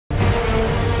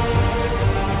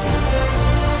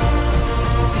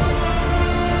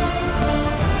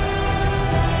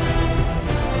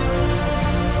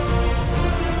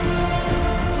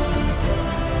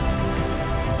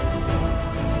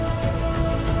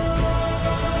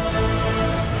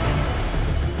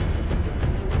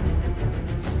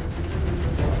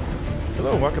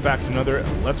and welcome back to another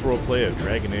Let's Roleplay of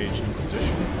Dragon Age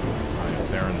Inquisition. I am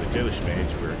Theron, the Dalish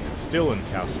Mage. We're still in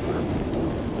Crestwood,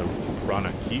 the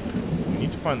Rana Keep. We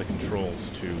need to find the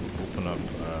controls to open up,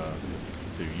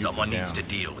 to use Someone needs to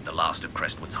deal with the last of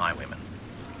Crestwood's highwaymen.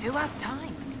 Who has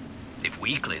time? If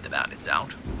we clear the bandits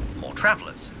out, more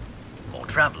travelers. More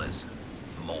travelers,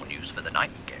 more news for the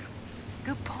Nightingale.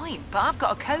 Good point, but I've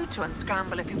got a code to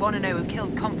unscramble if you want to know who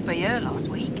killed Conveyor last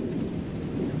week.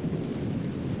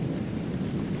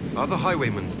 Are the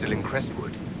highwaymen still in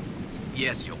Crestwood?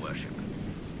 Yes, your worship.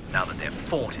 Now that their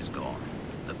fort is gone,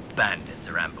 the bandits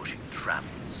are ambushing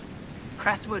travelers.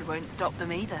 Crestwood won't stop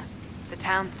them either. The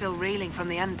town's still reeling from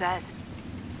the undead.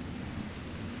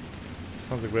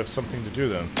 Sounds like we have something to do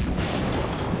then.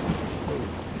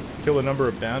 Kill a number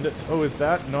of bandits. Oh, is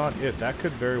that not it? That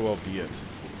could very well be it.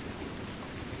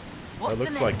 What's It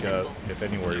looks the like next symbol? if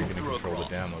anywhere you're going to Through a control the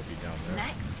cross. dam, it'll be down there.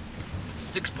 Next.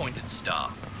 6-pointed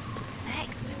star.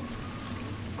 Next.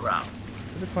 Ground.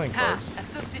 They're playing Ha! cards. A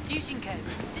substitution code.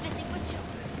 Did they think we're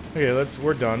children? Okay,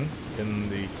 we're done in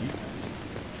the keep.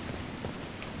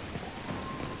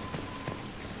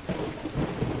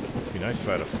 It'd be nice if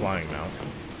I had a flying mount.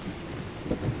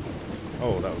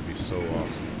 Oh, that would be so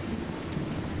awesome.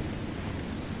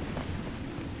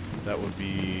 That would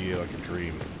be like a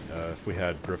dream. If we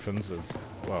had griffins as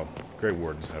well, Grey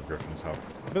Wardens have griffins. How?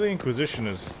 But the Inquisition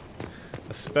is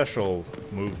a special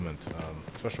movement,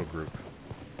 special group.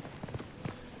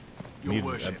 Need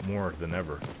it more than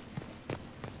ever.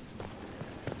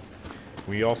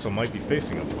 We also might be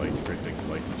facing a blight, a great big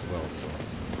blight as well, so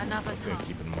Another something to time.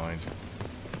 keep in mind.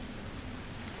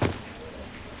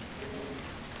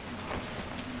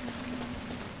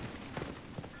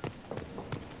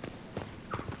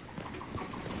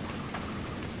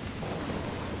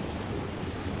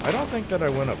 I don't think that I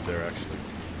went up there, actually.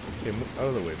 Okay, move out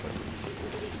of the way, buddy.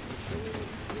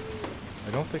 I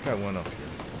don't think I went up here.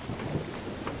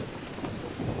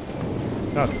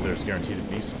 Not that there's guaranteed to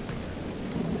be something here.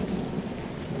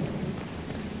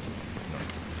 No.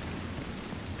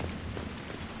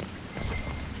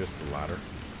 Just the ladder.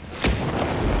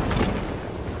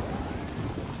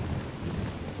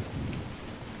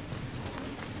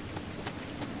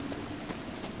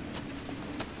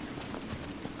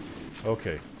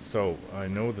 Okay, so I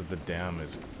know that the dam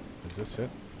is this it?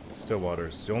 Stillwater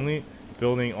is the only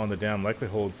building on the dam likely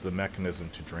holds the mechanism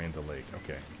to drain the lake.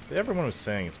 Okay. Everyone was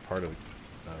saying it's part of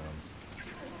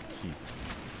keep.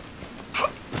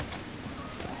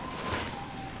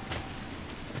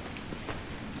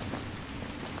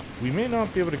 We may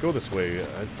not be able to go this way.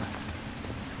 I'm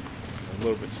a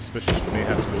little bit suspicious we may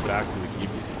have to go back to the keep.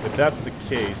 If that's the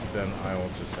case, then I will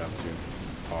just have to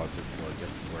pause it till I get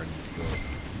to where I need to go.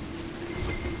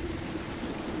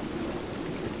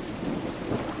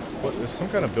 What? There's some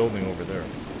kind of building over there.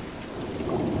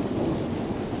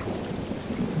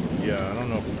 Yeah, I don't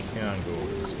know if we can go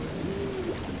over this way.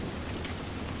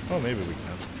 Oh, maybe we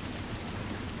can.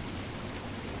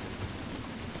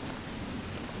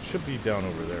 It should be down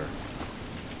over there.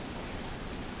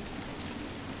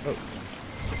 Oh.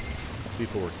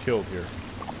 People were killed here.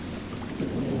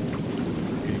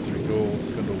 83 gold,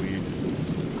 spindleweed.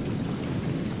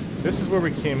 This is where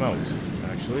we came out,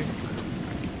 actually.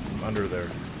 Under there,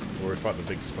 where we fought the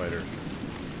big spider.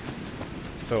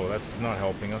 So, that's not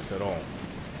helping us at all.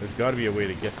 There's got to be a way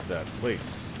to get to that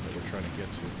place that we're trying to get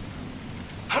to.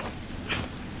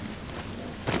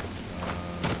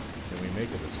 Can we make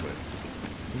it this way?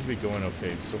 Seems to be going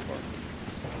okay so far.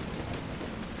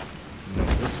 No,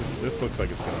 this looks like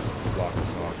it's going to block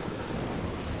us off.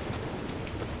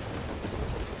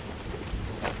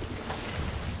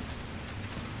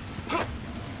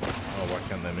 Oh, why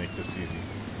can't they make this easy?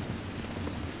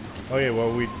 Oh yeah,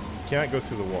 well we can't go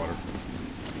through the water.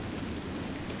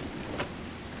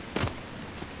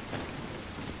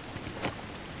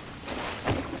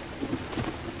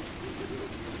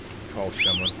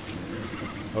 Shemlin.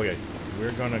 Okay,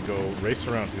 we're gonna go race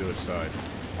around to the other side.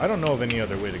 I don't know of any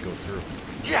other way to go through.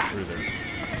 Through there.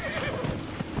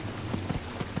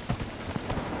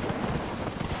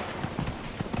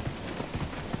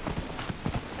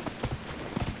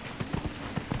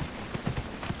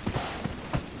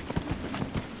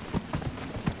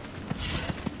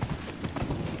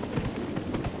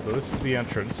 So this is the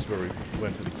entrance where we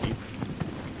went to the keep.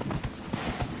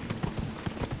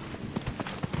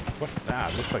 What's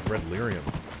that? Looks like red lyrium.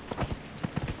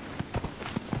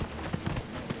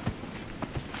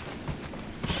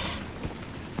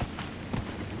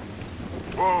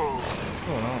 Whoa! What's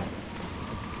going on?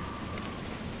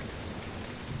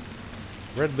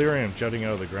 Red lyrium jutting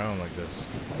out of the ground like this.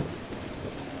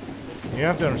 You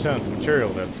have to understand it's material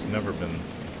that's never been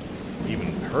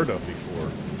even heard of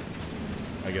before.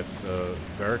 I guess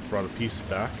Varric brought a piece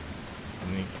back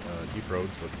from the Deep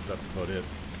Roads, but that's about it.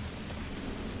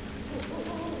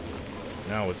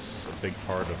 Now it's a big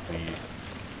part of the...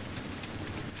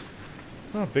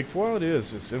 Oh, well, it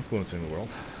is. It's influencing the world.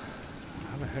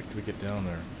 How the heck do we get down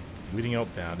there? Weeding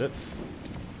out bandits.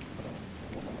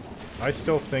 I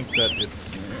still think that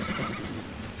it's...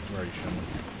 Where are you, Sherman?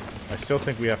 I still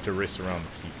think we have to race around the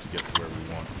keep to get to where we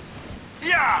want.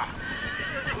 Yeah!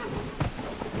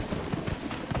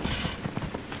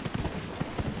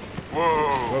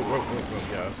 Whoa, whoa, whoa, whoa.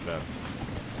 Yeah, that's bad.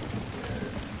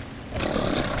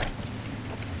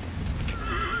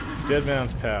 Dead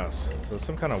Man's Pass. So there's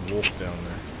some kind of wolf down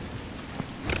there.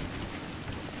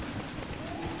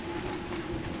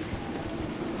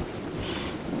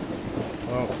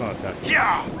 Well, it's not attacking.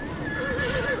 Yeah!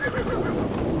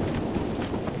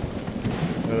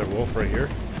 Another wolf right here.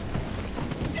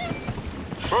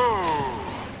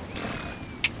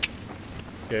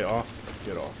 Okay, off.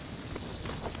 Get off.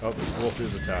 Oh, this wolf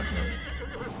is attacking us.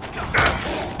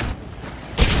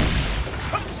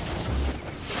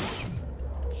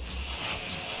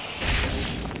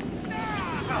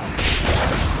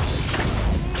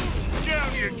 Down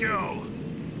you go!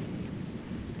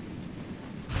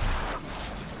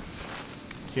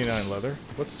 Canine leather.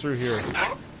 What's through here?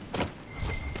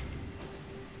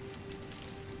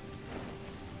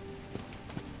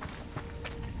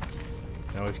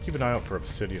 Now, if you keep an eye out for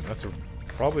obsidian, that's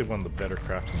probably one of the better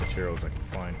crafting materials I can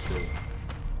find, too.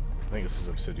 I think this is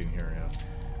obsidian here, yeah.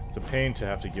 It's a pain to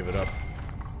have to give it up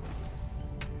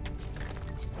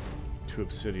to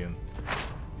obsidian.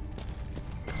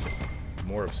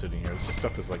 More obsidian here. This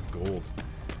stuff is like gold.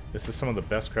 This is some of the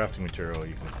best crafting material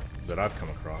that I've come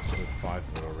across. With 5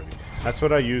 of it already. That's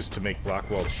what I used to make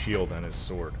Blackwell's shield and his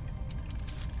sword.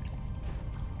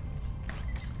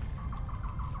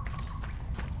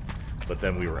 But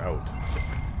then we were out.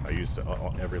 I used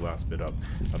every last bit up.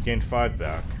 I've gained 5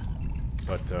 back,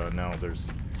 but now there's...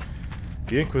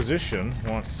 The Inquisition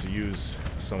wants to use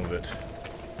some of it.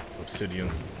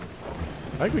 Obsidian.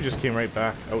 I think we just came right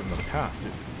back out in the path,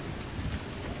 didn't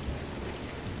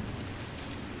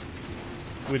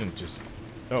we? We didn't just...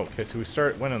 Oh, okay, so we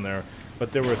went in there,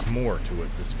 but there was more to it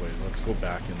this way. Let's go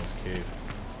back in this cave.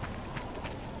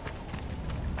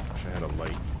 Wish I had a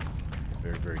light.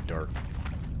 Very, very dark.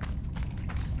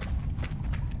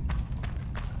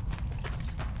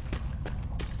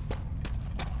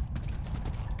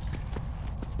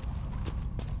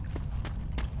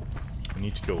 We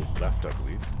need to go left, I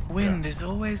believe. Wind is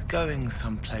always going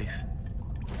someplace.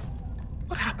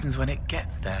 What happens when it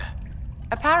gets there?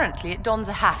 Apparently, it dons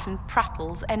a hat and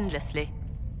prattles endlessly.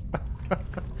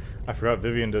 I forgot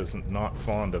Vivian is not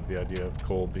fond of the idea of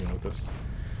Cole being with us.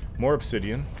 More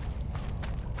obsidian.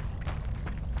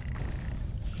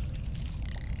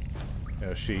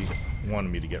 Yeah, she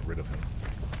wanted me to get rid of him.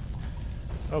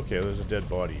 Okay, there's a dead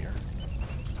body here.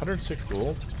 106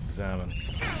 gold. Examine.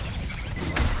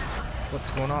 What's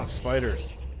going on? Spiders.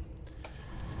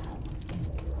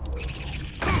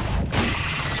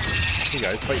 Hey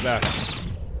guys, fight back.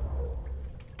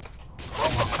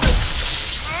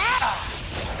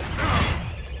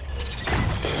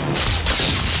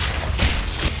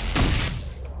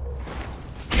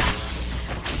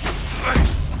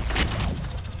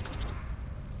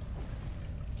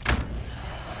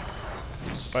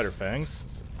 Spider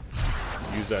fangs.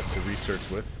 Use that to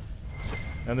research with.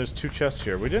 And there's 2 chests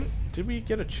here. Did we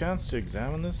get a chance to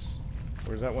examine this?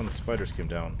 Or is that when the spiders came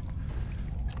down?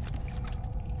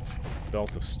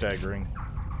 Belt of staggering.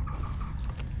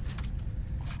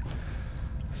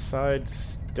 Side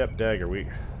step dagger. We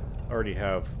already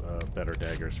have better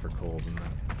daggers for cold than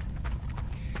that.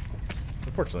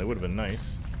 Unfortunately, it would have been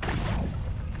nice.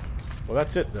 Well,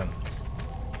 that's it then.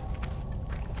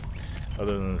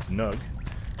 Other than this nug.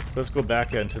 Let's go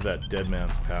back into that Dead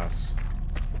Man's Pass.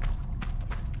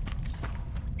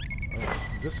 Oh,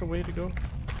 is this a way to go?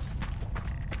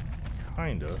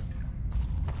 Kinda.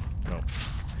 No.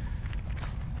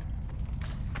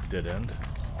 Dead end.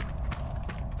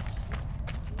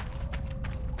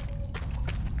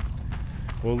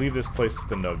 We'll leave this place with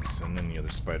the nugs and any other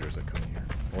spiders that come in here.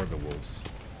 Or the wolves.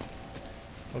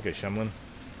 Okay, Shemlin.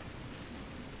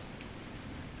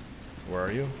 Where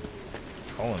are you?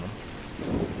 Calling them.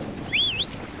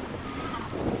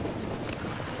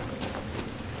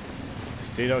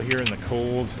 Stayed out here in the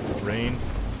cold rain.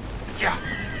 Yeah.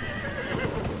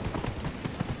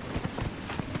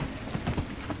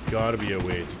 There's gotta be a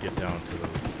way to get down to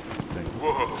those things.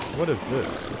 Whoa. What is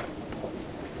this?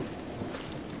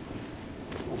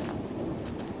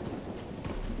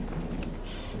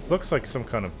 This looks like some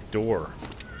kind of door.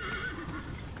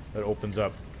 that opens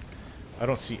up. I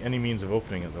don't see any means of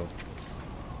opening it though.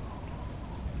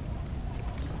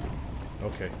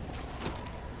 Okay.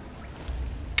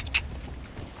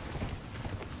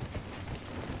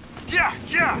 Yeah,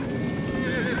 yeah.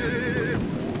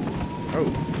 Oh.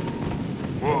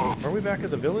 Whoa. Are we back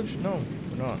at the village? No,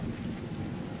 we're not.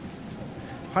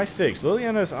 High stakes.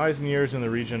 Liliana has eyes and ears in the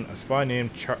region. A spy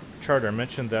named Charter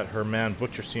mentioned that her man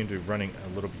Butcher seemed to be running a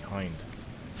little behind.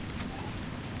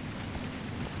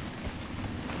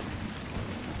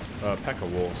 Pack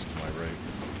of wolves to my right.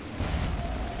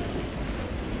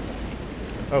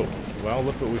 Oh, well,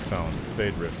 look what we found.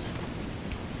 Fade Rift.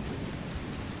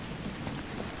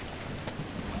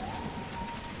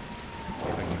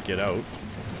 If I can get out.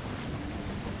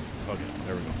 Okay,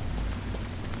 there we go.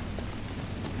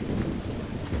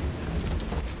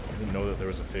 I didn't know that there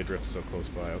was a Fade Rift so close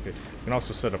by. Okay, we can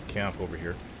also set up camp over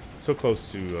here. So close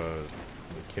to the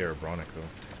Care Bronic, though.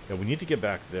 Yeah, we need to get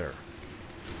back there.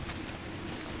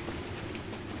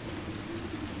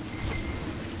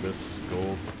 What's this?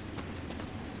 Gold.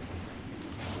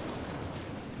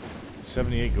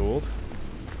 78 gold.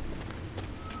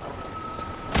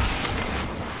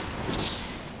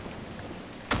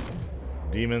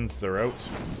 Demons, they're out.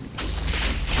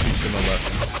 Teach them a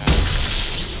lesson.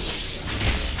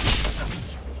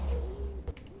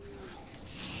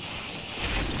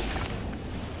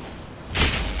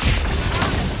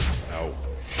 Ow.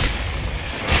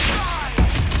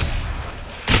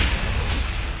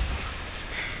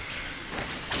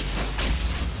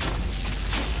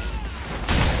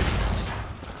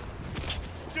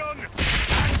 Done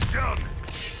and done.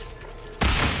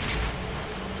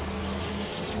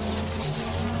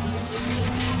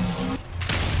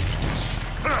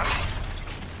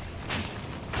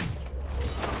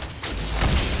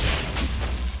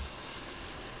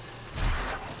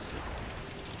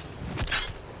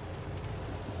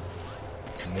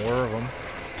 More of them.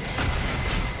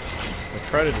 We'll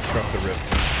try to disrupt the rift.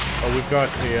 Oh, we've got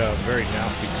a very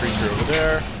nasty creature over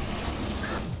there.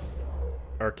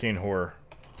 Arcane Horror.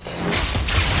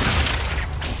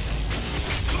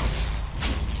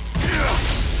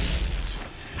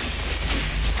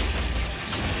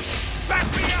 Back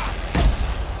me up.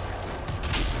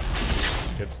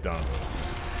 It's done.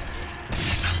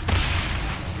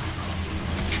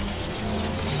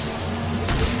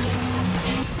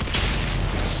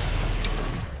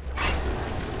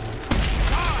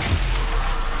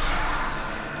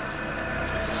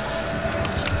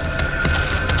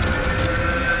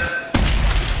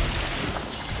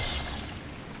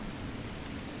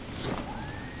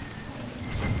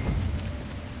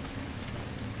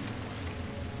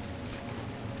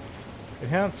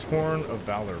 Enhanced Horn of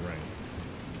Valor Ring.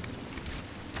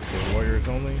 Okay, warriors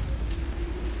only.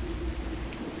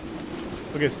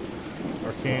 Okay, so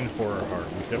Arcane Horror Heart.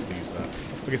 We definitely use that.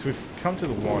 Okay, so we've come to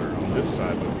the water on this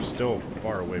side, but we're still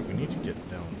far away. We need to get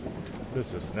down. What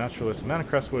is this? Naturalist. Man of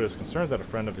Crestwood is concerned that a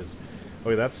friend of his...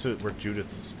 Okay, that's where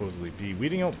Judith will supposedly be.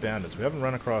 Weeding out bandits. We haven't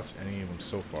run across any of them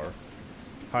so far.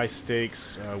 High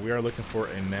stakes. We are looking for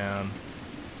a man.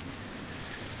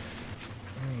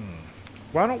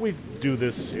 Why don't we do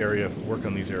this area, work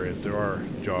on these areas? There are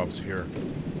jobs here.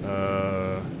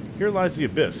 Here lies the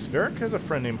Abyss. Varric has a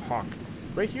friend named Hawk.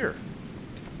 Right here.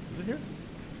 Is it here?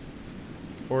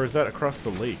 Or is that across the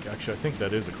lake? Actually, I think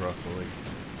that is across the lake.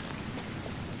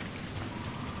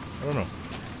 I don't know.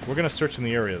 We're going to search in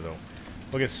the area, though.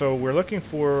 Okay, so we're looking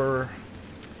for...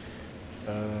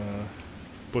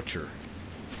 Butcher.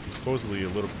 He's supposedly a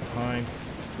little behind.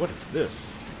 What is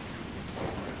this?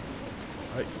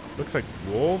 Looks like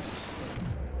wolves.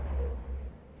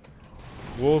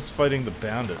 Wolves fighting the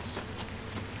bandits.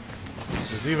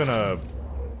 There's even a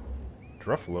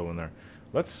Druffalo in there.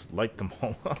 Let's light them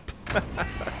all up.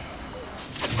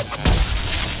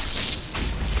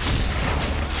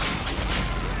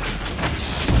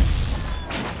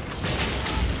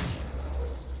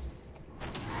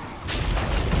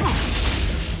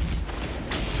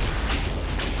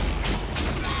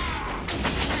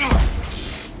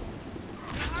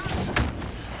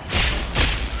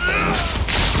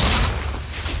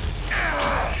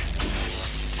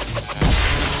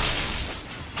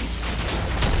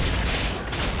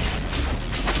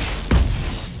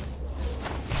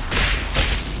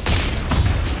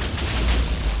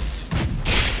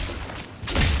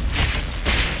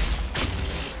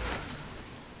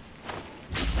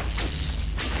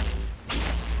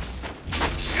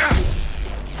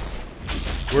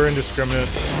 We're indiscriminate.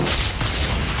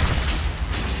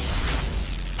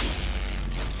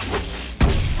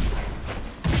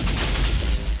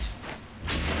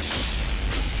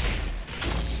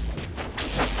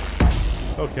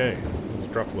 Okay, let's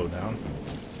Druffalo down.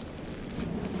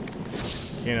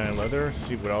 Canine leather.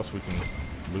 See what else we can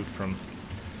loot from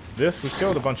this. We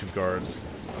killed a bunch of guards.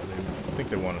 I think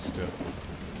they want us to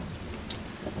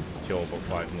kill about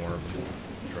 5 more of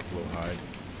Druffalo hide.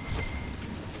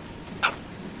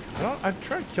 I've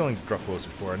tried killing Druffalos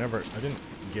before. I didn't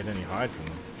get any hide from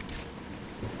them.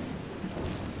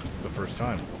 It's the first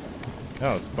time.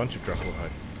 No, it's a bunch of Druffalo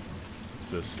hide. It's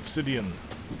this obsidian.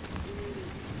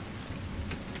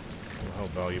 Oh, how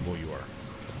valuable you are.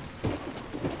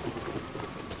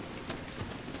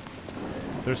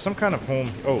 There's some kind of home.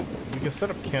 Oh, we can set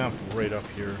up camp right up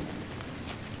here.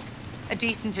 A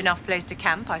decent enough place to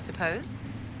camp, I suppose.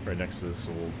 Right next to this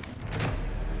old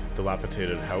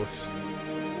dilapidated house.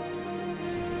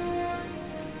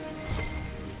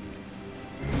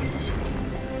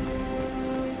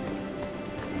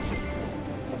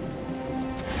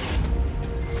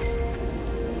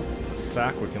 There's a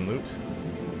sack we can loot.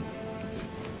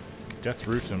 Death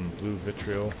root and blue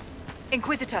vitriol.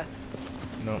 Inquisitor.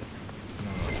 No.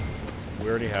 We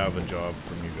already have a job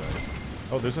from you guys.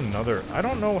 Oh, there's another. I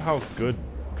don't know how good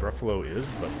Druffalo is,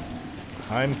 but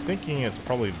I'm thinking it's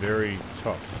probably very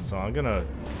tough. So I'm gonna,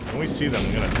 when we see them,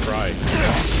 I'm gonna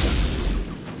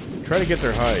try to get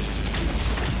their hides.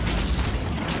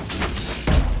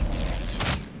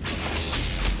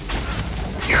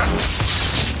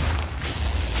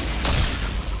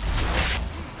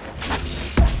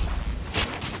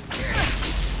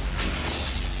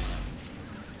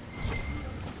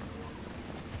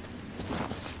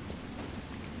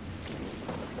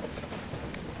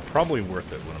 Probably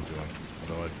worth it what I'm doing,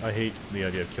 though I hate the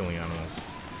idea of killing animals.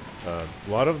 A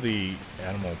lot of the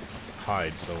animal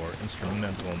hides, though, are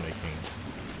instrumental in making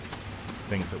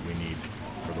things that we need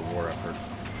for the war effort.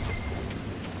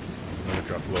 Another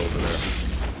Druffalo over there.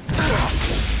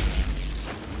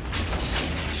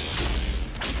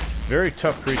 Very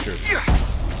tough creatures.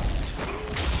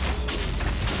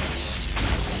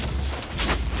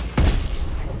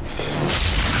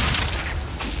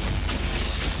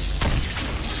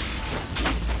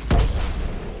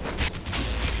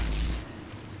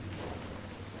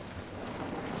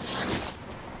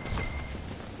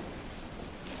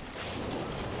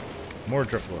 More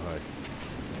Druffalo hide.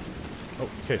 Oh,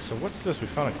 okay, so what's this? We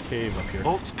found a cave up here.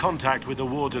 Bolt's contact with the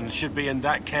warden should be in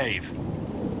that cave.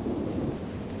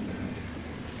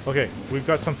 Okay, we've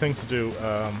got some things to do.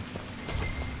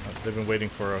 They've been waiting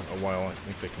for a while. I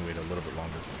think they can wait a little bit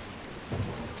longer.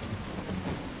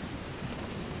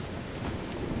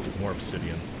 More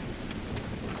obsidian.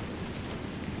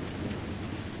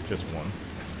 Just one.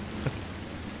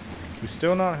 We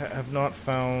still have not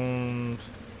found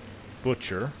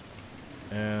Butcher.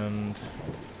 And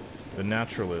the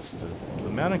naturalist. The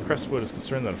man in Crestwood is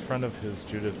concerned that a friend of his,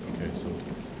 Judith. Okay, so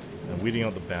weeding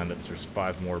out the bandits. There's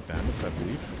 5 more bandits, I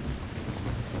believe.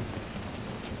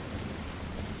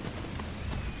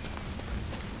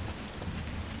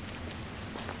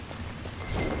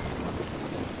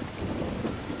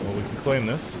 Well, we can claim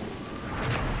this.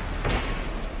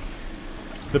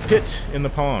 The pit in the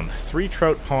pond. 3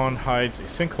 trout pond hides a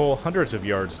sinkhole hundreds of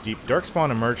yards deep.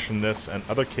 Darkspawn emerged from this and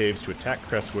other caves to attack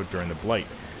Crestwood during the Blight.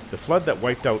 The flood that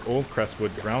wiped out old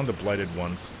Crestwood drowned the blighted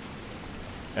ones,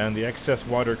 and the excess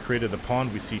water created the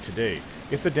pond we see today.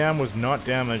 If the dam was not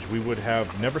damaged, we would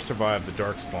have never survived the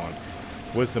Darkspawn.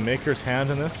 Was the Maker's hand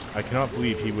in this? I cannot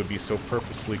believe he would be so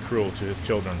purposely cruel to his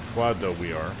children, flawed though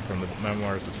we are, from the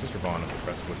memoirs of Sister Vaughn of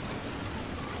Crestwood.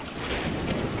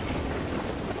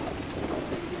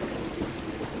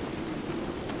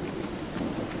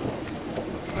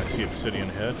 I see obsidian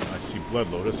head. I see blood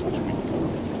lotus, which we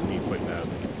need quite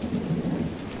badly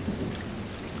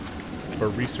for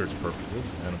research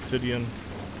purposes. And obsidian.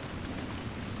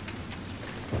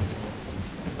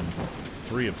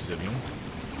 3 obsidian.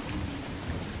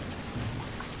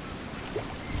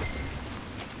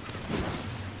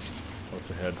 What's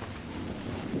ahead?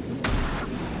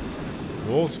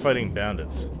 Wolves fighting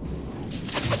bandits.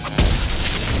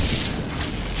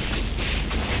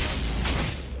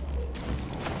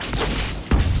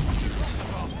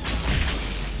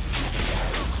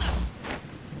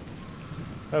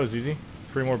 That was easy.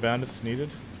 3 more bandits needed.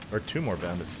 Or 2 more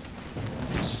bandits. Go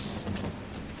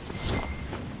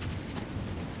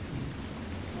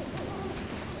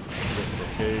for the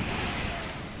cave.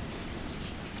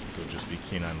 So it'll just be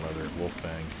canine leather, wolf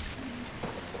fangs.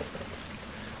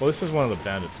 Well, this is one of the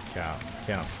bandits'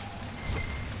 camps.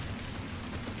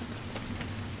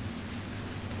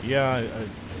 Yeah,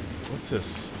 what's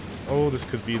this? Oh, this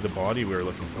could be the body we were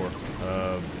looking for.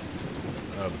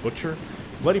 Butcher?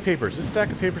 Bloody papers. This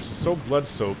stack of papers is so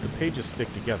blood-soaked the pages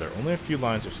stick together. Only a few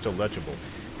lines are still legible.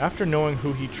 After knowing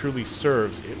who he truly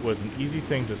serves, it was an easy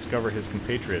thing to discover his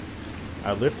compatriots.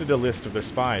 I lifted a list of their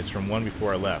spies from one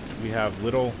before I left. We have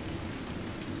little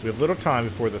time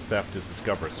before the theft is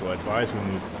discovered, so I advise we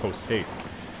move post-haste.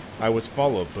 I was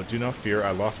followed, but do not fear,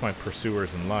 I lost my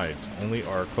pursuers and lives. Only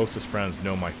our closest friends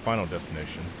know my final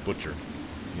destination, Butcher.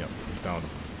 Yep, we found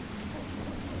him.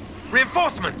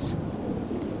 Reinforcements!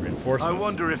 Reinforcements. I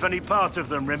wonder if any part of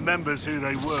them remembers who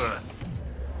they were.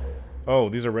 Oh,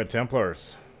 these are Red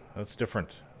Templars. That's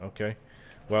different. Okay.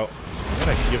 Well, I'm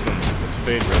gonna give them this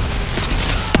fade red.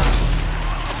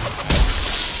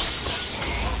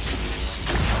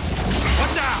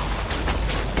 What now?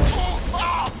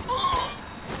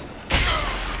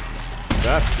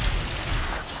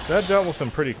 That dealt with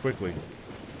them pretty quickly.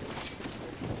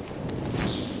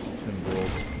 10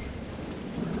 gold.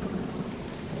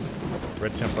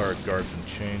 Red Templar guards and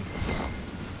chain.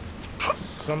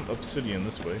 Some obsidian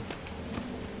this way.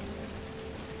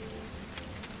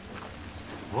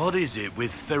 What is it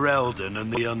with Ferelden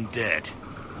and the undead?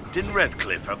 Didn't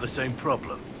Redcliffe have the same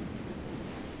problem?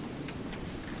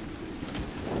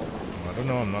 I don't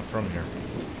know, I'm not from here.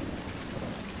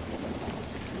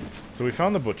 So we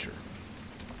found the Butcher.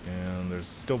 And there's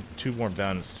still 2 more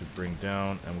bandits to bring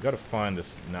down. And we gotta find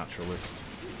this naturalist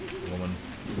woman.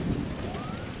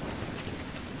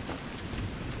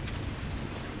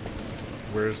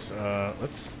 Where's,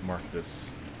 let's mark this.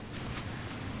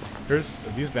 Here's,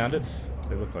 are these bandits?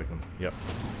 They look like them. Yep.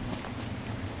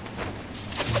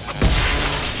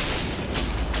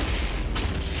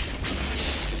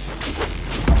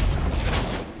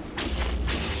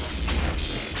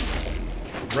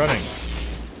 Running.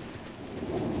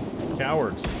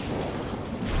 Cowards.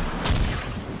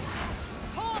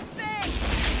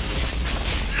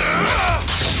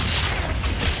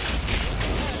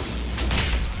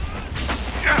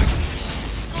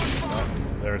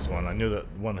 There's one. I knew that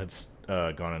one had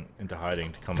gone into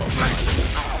hiding to come up.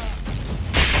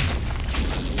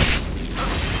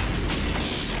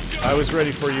 I was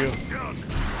ready for you.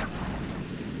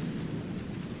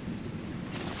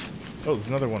 Oh, there's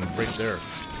another one right there.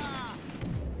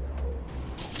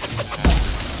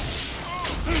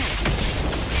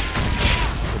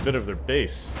 A bit of their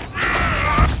base.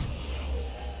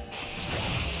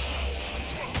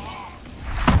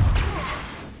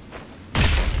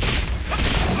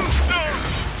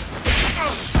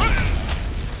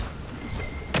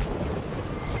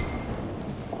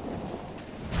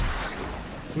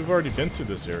 We've already been through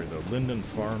this area though. Linden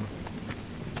Farm.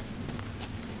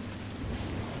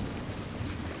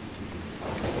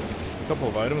 A couple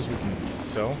of items we can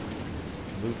sell.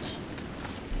 Loot.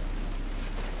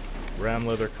 Ram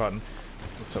leather, cotton.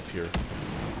 What's up here?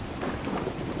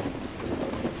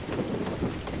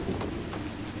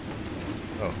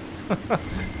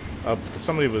 Oh.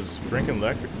 Somebody was drinking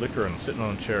liquor and sitting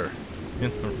on a chair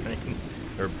in the rain,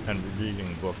 and reading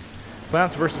a book.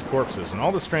 Plants versus corpses. And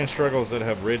all the strange struggles that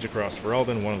have raged across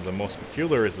Ferelden, one of the most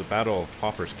peculiar is the Battle of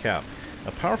Popper's Cap.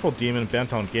 A powerful demon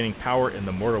bent on gaining power in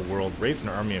the mortal world raised an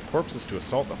army of corpses to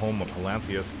assault the home of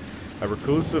Halanthius, a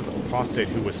reclusive apostate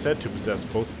who was said to possess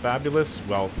both fabulous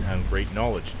wealth and great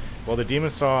knowledge. While the demon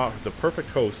saw the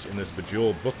perfect host in this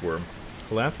bejeweled bookworm,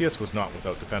 Halanthius was not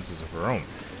without defenses of her own.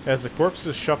 As the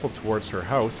corpses shuffled towards her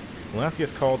house,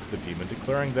 Halanthius called to the demon,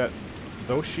 declaring that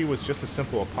though she was just a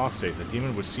simple apostate, the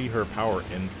demon would see her power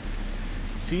and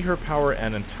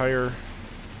entire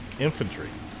infantry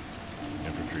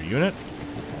unit.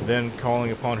 Then,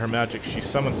 calling upon her magic, she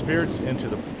summoned spirits into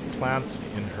the plants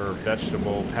in her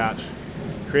vegetable patch,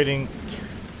 creating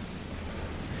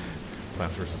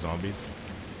Plants vs. Zombies,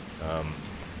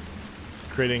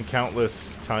 creating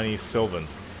countless tiny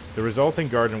sylvans. The resulting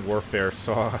garden warfare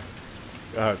saw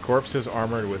corpses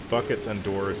armored with buckets and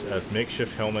doors as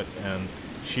makeshift helmets and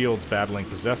shields battling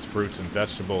possessed fruits and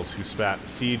vegetables who spat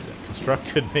seeds and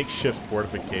constructed makeshift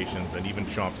fortifications and even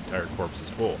chomped entire corpses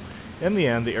whole. In the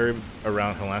end, the area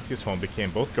around Halanthius' home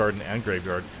became both garden and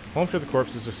graveyard, home to the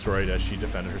corpses destroyed as she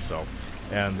defended herself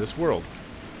and this world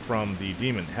from the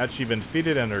demon. Had she been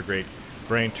defeated and her great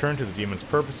brain turned to the demon's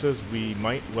purposes, we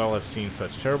might well have seen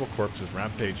such terrible corpses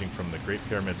rampaging from the great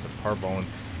pyramids of Parbolin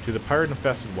to the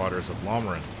pirate-infested waters of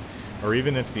Lomarin, or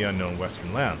even into the unknown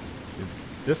western lands. Is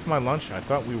this my lunch? I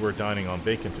thought we were dining on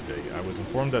bacon today. I was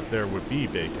informed that there would be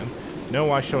bacon.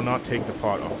 No, I shall not take the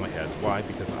pot off my head. Why?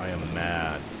 Because I am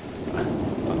mad.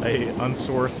 A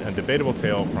unsourced and debatable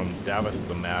tale from Davith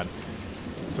the Mad,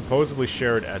 supposedly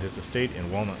shared at his estate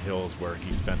in Walnut Hills where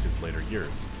he spent his later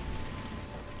years.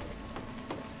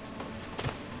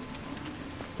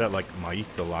 Is that like Maik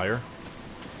the Liar?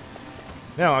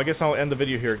 Now, I guess I'll end the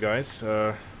video here, guys.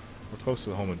 we're close to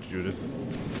the home of Judith,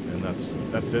 and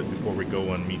that's it before we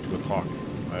go and meet with Hawk.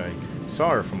 I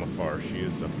saw her from afar. She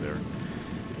is up there.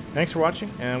 Thanks for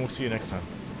watching, and we'll see you next time.